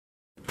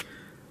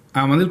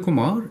I'm Anil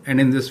Kumar,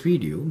 and in this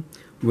video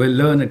we'll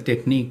learn a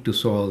technique to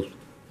solve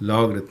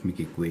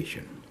logarithmic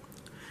equation.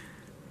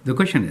 The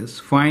question is,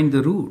 find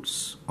the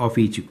roots of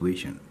each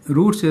equation.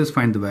 Roots is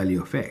find the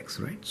value of x,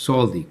 right?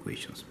 Solve the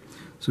equations.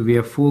 So we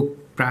have 4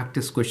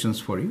 practice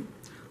questions for you.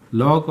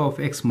 Log of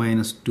x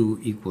minus 2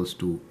 equals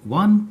to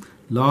 1.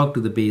 Log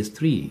to the base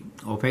 3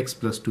 of x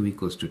plus 2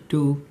 equals to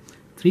 2.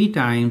 3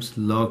 times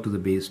log to the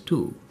base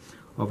 2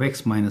 of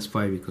x minus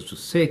 5 equals to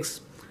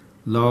 6.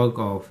 Log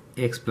of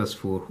x plus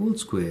 4 whole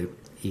square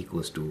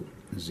equals to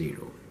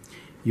 0.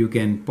 You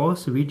can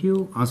pause the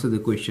video, answer the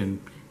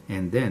question,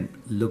 and then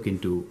look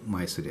into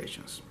my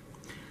suggestions.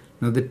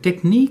 Now the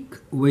technique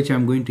which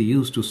I'm going to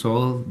use to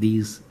solve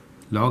these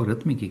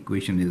logarithmic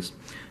equations is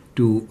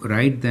to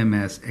write them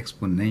as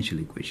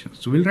exponential equations.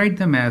 So we'll write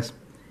them as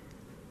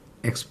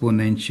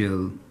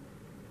exponential,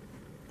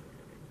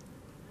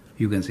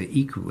 you can say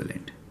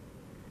equivalent,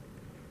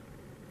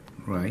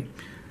 right?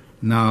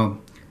 Now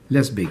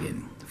let's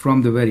begin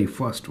from the very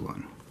first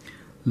one.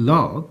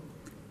 Log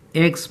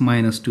x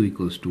minus 2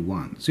 equals to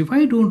 1. So if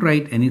I don't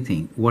write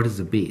anything, what is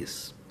the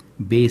base?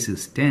 Base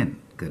is 10,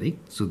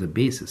 correct? So the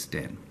base is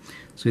 10.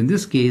 So in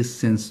this case,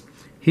 since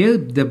here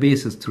the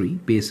base is 3,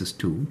 base is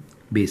 2,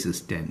 base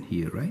is 10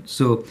 here, right?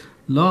 So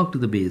log to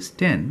the base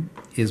 10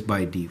 is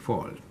by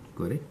default,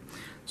 correct?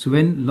 So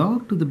when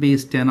log to the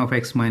base 10 of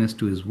x minus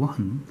 2 is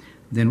 1,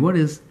 then what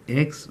is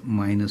x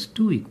minus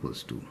 2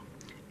 equals to?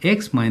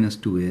 X minus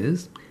 2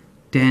 is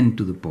 10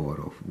 to the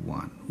power of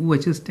 1,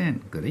 which is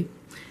 10, correct?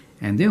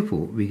 And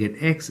therefore we get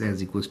x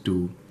as equals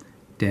to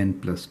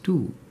 10 plus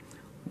 2,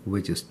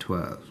 which is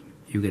 12.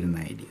 You get an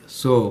idea.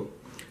 So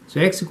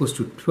x equals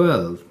to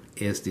 12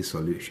 is the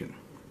solution,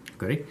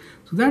 correct?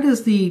 So that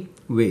is the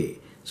way.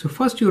 So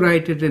first you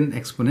write it in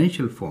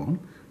exponential form.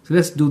 So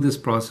let's do this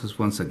process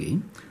once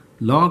again.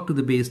 Log to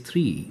the base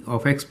 3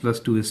 of x plus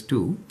 2 is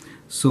 2.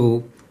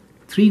 So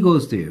 3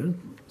 goes there.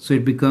 So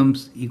it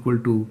becomes equal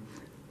to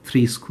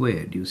 3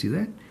 squared. Do you see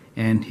that?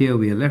 And here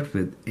we are left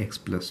with x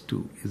plus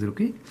 2. Is it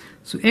okay?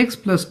 So x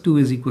plus 2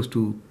 is equals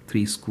to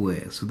 3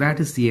 squared. So that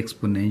is the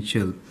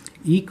exponential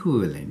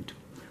equivalent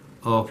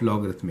of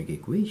logarithmic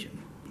equation,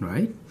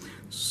 right?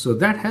 So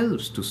that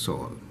helps to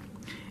solve.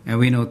 And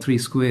we know 3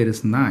 squared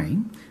is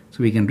 9.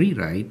 So we can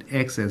rewrite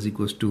x as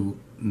equals to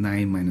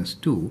 9 minus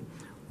 2,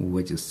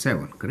 which is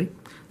 7, correct?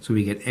 So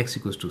we get x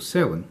equals to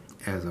 7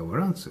 as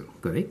our answer,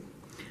 correct?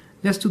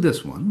 Let's do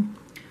this one.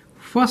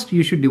 First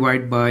you should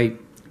divide by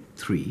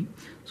 3.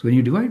 So when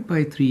you divide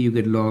by 3, you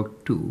get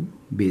log 2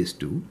 base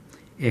 2,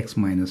 x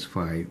minus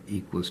 5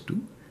 equals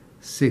to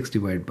 6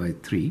 divided by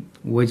 3,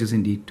 which is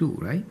indeed 2,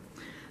 right?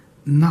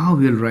 Now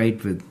we'll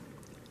write with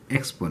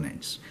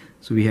exponents.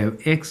 So we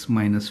have x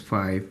minus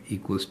 5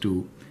 equals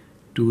to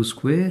 2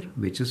 squared,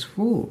 which is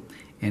 4.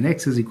 And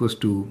x is equals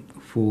to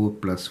 4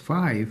 plus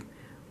 5,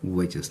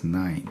 which is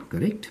 9,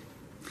 correct?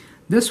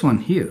 This one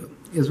here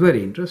is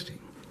very interesting.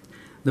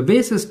 The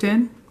base is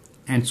 10,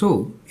 and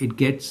so it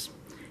gets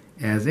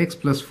as x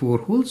plus 4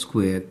 whole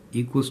square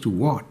equals to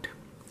what?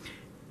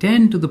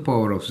 10 to the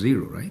power of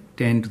 0, right?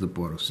 10 to the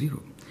power of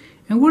 0.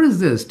 And what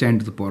is this 10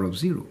 to the power of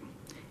 0?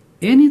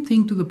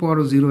 Anything to the power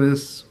of 0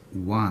 is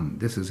 1.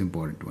 This is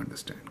important to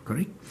understand,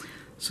 correct?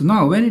 So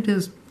now when it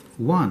is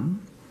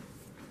 1,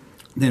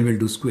 then we'll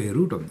do square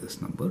root of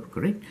this number,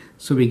 correct?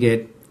 So we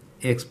get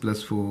x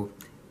plus 4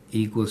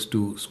 equals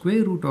to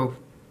square root of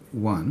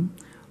 1,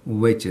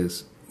 which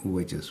is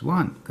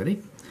 1,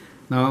 correct?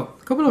 Now,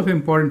 a couple of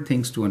important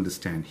things to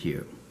understand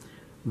here.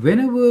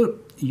 Whenever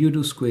you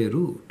do square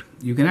root,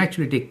 you can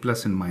actually take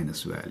plus and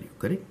minus value,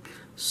 correct?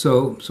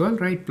 So I'll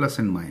write plus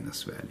and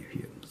minus value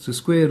here. So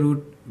square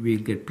root,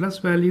 we'll get plus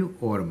value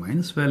or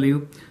minus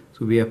value.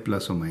 So we have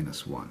plus or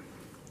minus 1.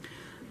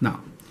 Now,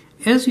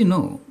 as you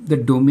know, the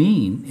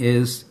domain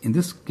is, in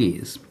this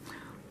case,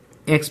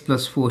 x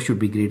plus 4 should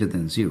be greater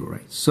than 0,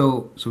 right?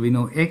 So we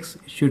know x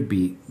should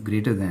be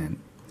greater than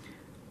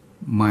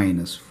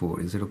minus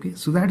 4. Is it okay?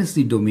 So that is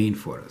the domain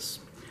for us.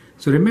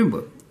 So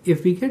remember,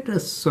 if we get a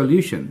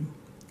solution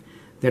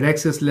that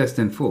x is less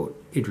than 4,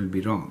 it will be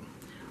wrong.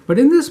 But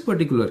in this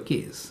particular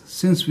case,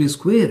 since we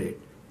square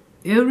it,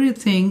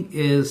 everything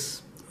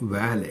is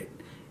valid.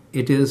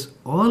 It is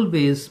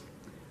always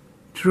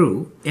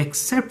true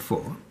except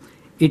for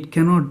it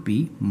cannot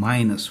be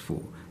minus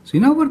 4. So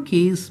in our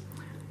case,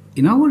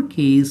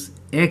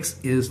 x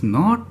is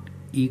not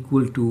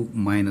equal to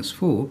minus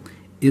 4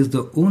 is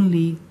the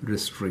only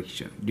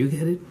restriction. Do you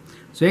get it?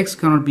 So x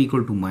cannot be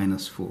equal to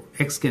minus 4.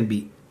 X can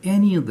be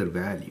any other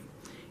value.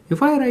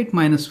 If I write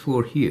minus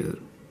 4 here,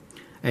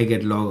 I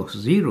get log of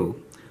 0,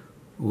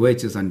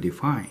 which is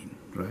undefined,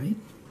 right?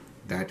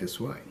 That is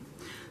why.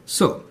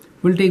 So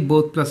we'll take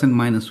both plus and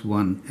minus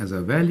 1 as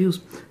our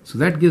values. So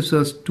that gives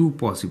us 2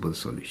 possible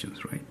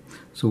solutions, right?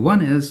 So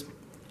one is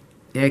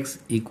x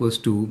equals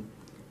to,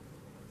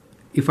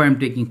 if I'm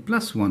taking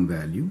plus 1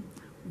 value,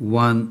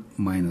 1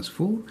 minus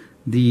 4.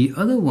 The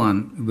other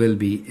one will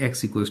be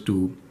x equals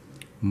to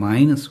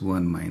minus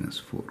 1 minus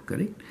 4,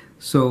 correct?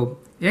 So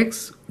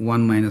x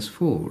 1 minus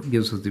 4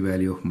 gives us the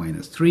value of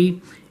minus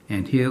 3,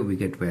 and here we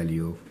get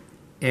value of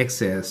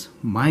x as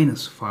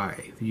minus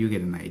 5. You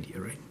get an idea,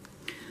 right?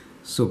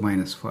 So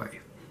minus 5.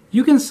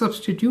 You can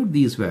substitute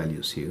these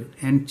values here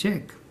and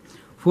check.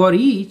 For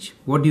each,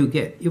 what do you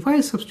get? If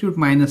I substitute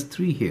minus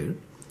 3 here,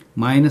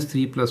 minus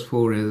 3 plus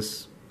 4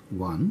 is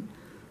 1.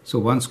 So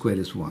 1 square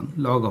is 1.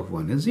 Log of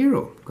 1 is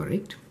 0,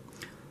 correct?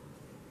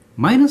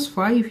 Minus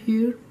 5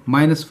 here,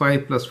 minus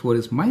 5 plus 4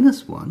 is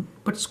minus 1.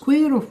 But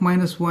square of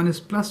minus 1 is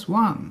plus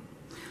 1.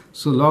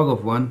 So log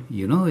of 1,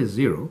 you know, is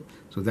 0.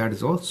 So that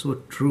is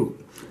also true.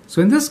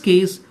 So in this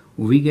case,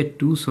 we get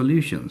two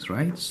solutions,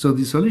 right? So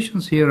the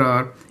solutions here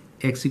are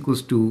x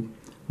equals to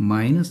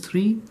minus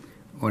 3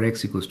 or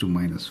x equals to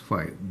minus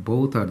 5.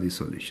 Both are the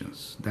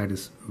solutions. That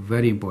is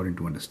very important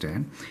to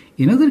understand.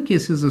 In other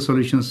cases, the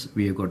solutions,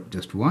 we have got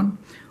just one,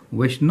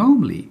 which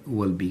normally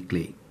will be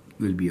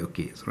your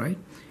case, right?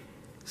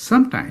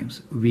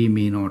 Sometimes we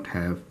may not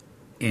have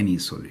any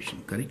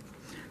solution, correct?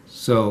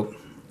 So,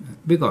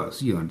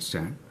 because you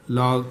understand,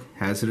 log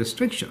has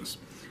restrictions.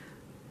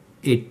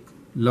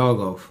 Log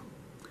of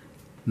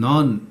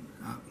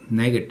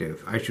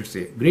non-negative, I should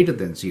say, greater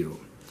than 0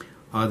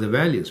 are the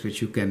values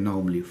which you can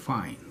normally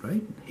find,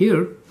 right?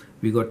 Here,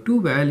 we got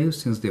two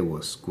values since there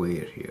was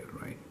square here,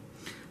 right?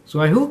 So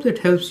I hope that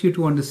helps you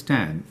to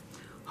understand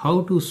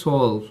how to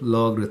solve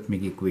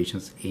logarithmic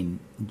equations in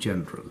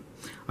general.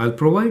 I'll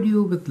provide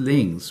you with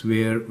links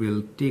where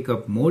we'll take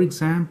up more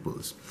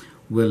examples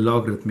with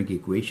logarithmic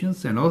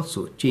equations and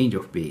also change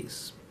of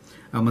base.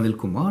 I'm Anil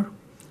Kumar.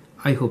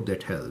 I hope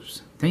that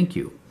helps. Thank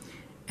you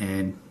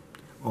and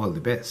all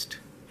the best.